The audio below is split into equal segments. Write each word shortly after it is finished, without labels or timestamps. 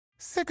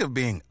Sick of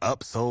being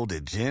upsold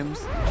at gyms?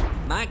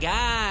 My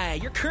guy,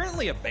 you're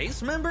currently a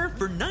base member?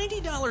 For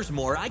 $90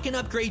 more, I can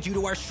upgrade you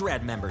to our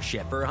Shred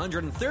membership. For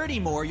 $130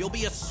 more, you'll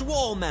be a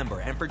Swole member.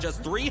 And for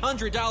just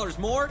 $300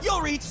 more, you'll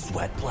reach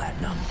Sweat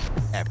Platinum.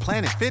 At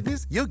Planet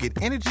Fitness, you'll get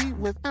energy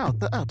without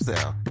the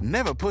upsell.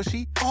 Never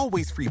pushy,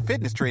 always free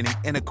fitness training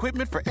and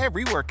equipment for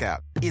every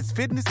workout. It's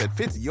fitness that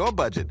fits your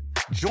budget.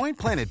 Join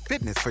Planet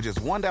Fitness for just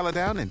 $1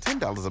 down and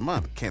 $10 a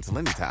month. Cancel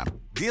anytime.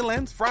 Deal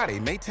ends Friday,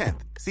 May 10th.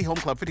 See Home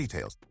Club for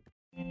details.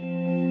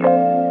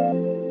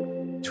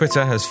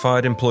 Twitter has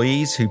fired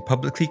employees who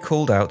publicly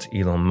called out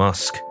Elon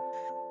Musk.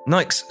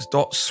 Nike's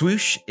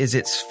 .swoosh is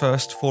its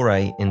first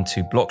foray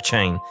into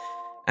blockchain,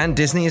 and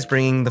Disney is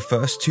bringing the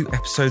first 2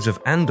 episodes of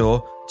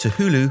Andor to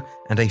Hulu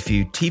and a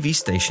few TV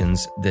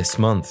stations this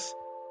month.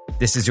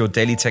 This is your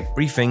Daily Tech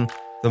Briefing,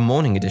 the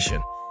morning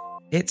edition.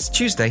 It's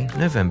Tuesday,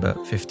 November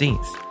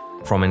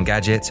 15th. From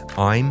Engadget,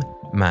 I'm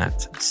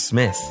Matt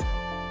Smith.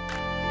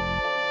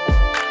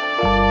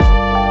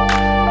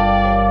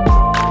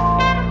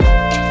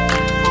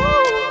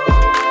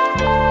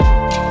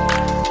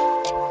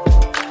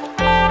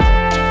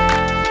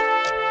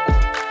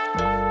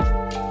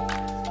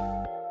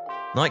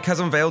 Nike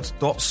has unveiled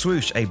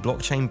 .swoosh, a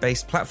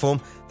blockchain-based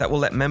platform that will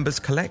let members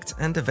collect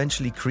and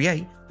eventually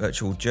create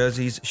virtual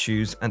jerseys,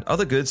 shoes, and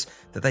other goods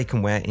that they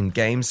can wear in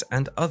games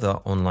and other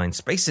online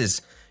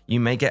spaces. You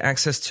may get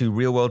access to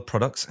real-world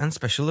products and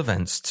special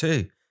events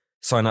too.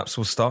 Sign-ups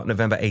will start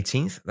November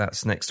 18th,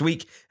 that's next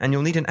week, and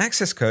you'll need an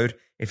access code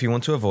if you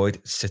want to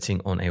avoid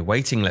sitting on a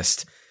waiting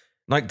list.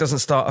 Nike doesn't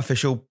start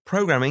official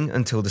programming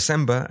until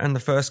December, and the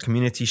first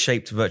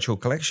community-shaped virtual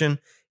collection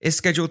is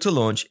scheduled to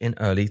launch in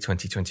early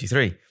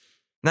 2023.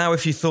 Now,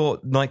 if you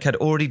thought Nike had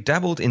already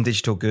dabbled in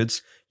digital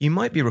goods, you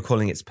might be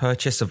recalling its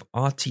purchase of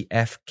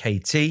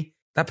RTFKT.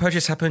 That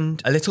purchase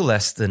happened a little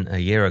less than a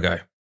year ago.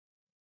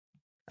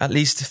 At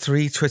least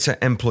 3 Twitter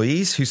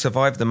employees who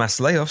survived the mass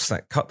layoffs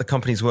that cut the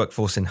company's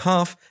workforce in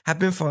half have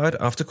been fired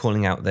after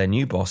calling out their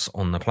new boss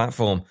on the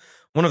platform.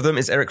 One of them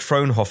is Eric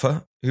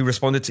Frohnhofer, who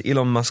responded to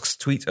Elon Musk's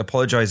tweet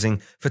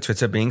apologizing for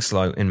Twitter being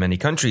slow in many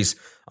countries.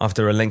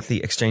 After a lengthy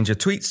exchange of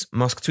tweets,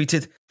 Musk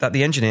tweeted that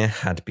the engineer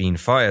had been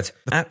fired.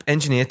 The app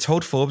engineer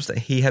told Forbes that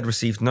he had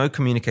received no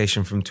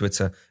communication from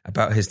Twitter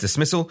about his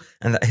dismissal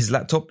and that his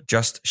laptop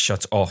just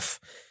shut off.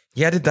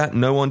 He added that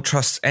no one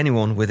trusts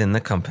anyone within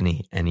the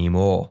company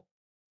anymore.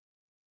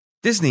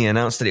 Disney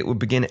announced that it would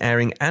begin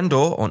airing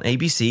Andor on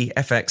ABC,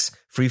 FX,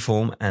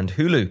 Freeform, and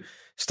Hulu.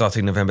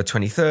 Starting November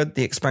 23rd,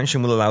 the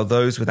expansion will allow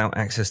those without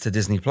access to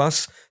Disney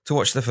Plus to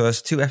watch the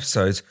first 2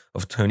 episodes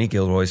of Tony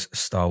Gilroy's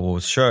Star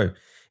Wars show.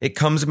 It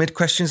comes amid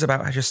questions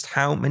about just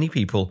how many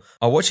people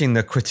are watching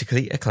the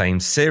critically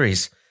acclaimed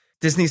series.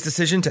 Disney's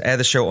decision to air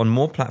the show on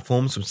more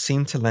platforms would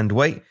seem to lend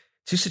weight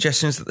to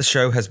suggestions that the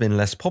show has been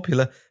less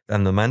popular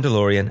than The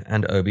Mandalorian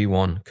and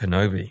Obi-Wan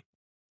Kenobi.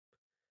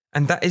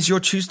 And that is your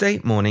Tuesday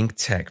morning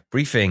tech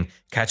briefing.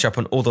 Catch up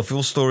on all the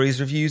full stories,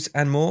 reviews,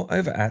 and more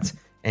over at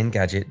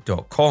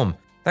Engadget.com.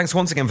 Thanks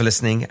once again for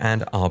listening,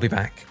 and I'll be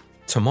back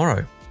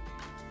tomorrow.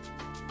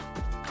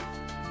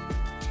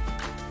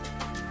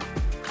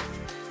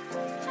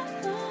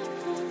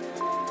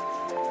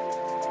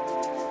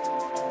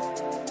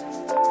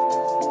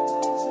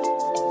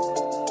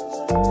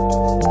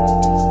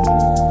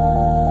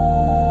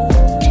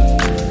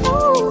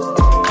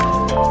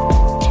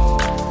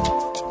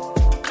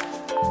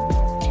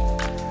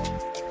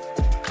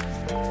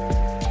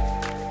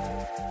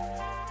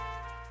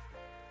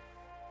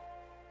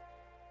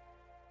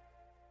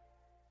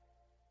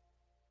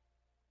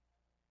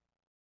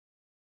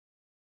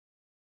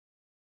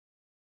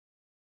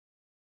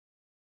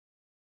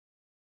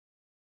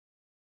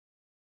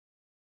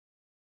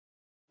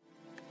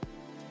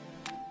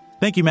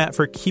 Thank you, Matt,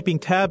 for keeping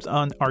tabs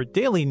on our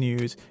daily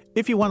news.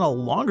 If you want a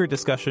longer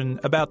discussion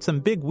about some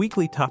big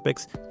weekly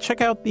topics, check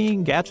out the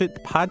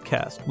Engadget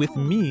podcast with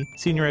me,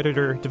 Senior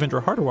Editor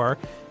Devendra Hardawar,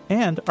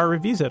 and our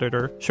reviews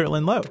editor,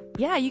 Sherlyn Lowe.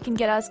 Yeah, you can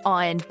get us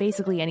on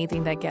basically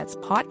anything that gets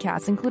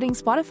podcasts, including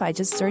Spotify.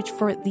 Just search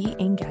for the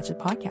Engadget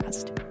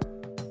podcast.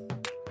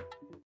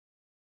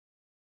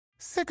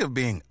 Sick of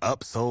being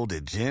upsold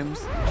at gyms?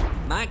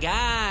 My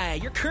guy,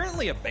 you're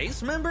currently a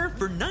base member?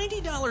 For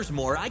 $90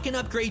 more, I can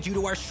upgrade you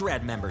to our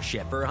Shred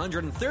membership. For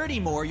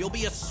 $130 more, you'll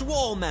be a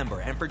Swole member.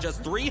 And for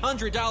just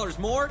 $300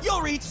 more,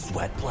 you'll reach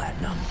Sweat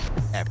Platinum.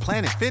 At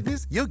Planet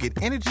Fitness, you'll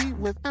get energy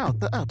without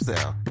the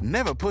upsell.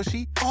 Never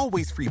pushy,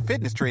 always free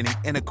fitness training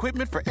and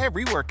equipment for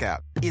every workout.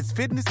 It's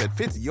fitness that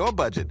fits your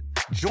budget.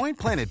 Join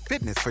Planet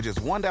Fitness for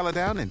just $1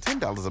 down and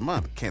 $10 a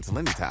month. Cancel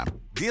anytime.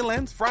 Deal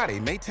ends Friday,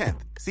 May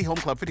 10th. See Home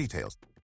Club for details.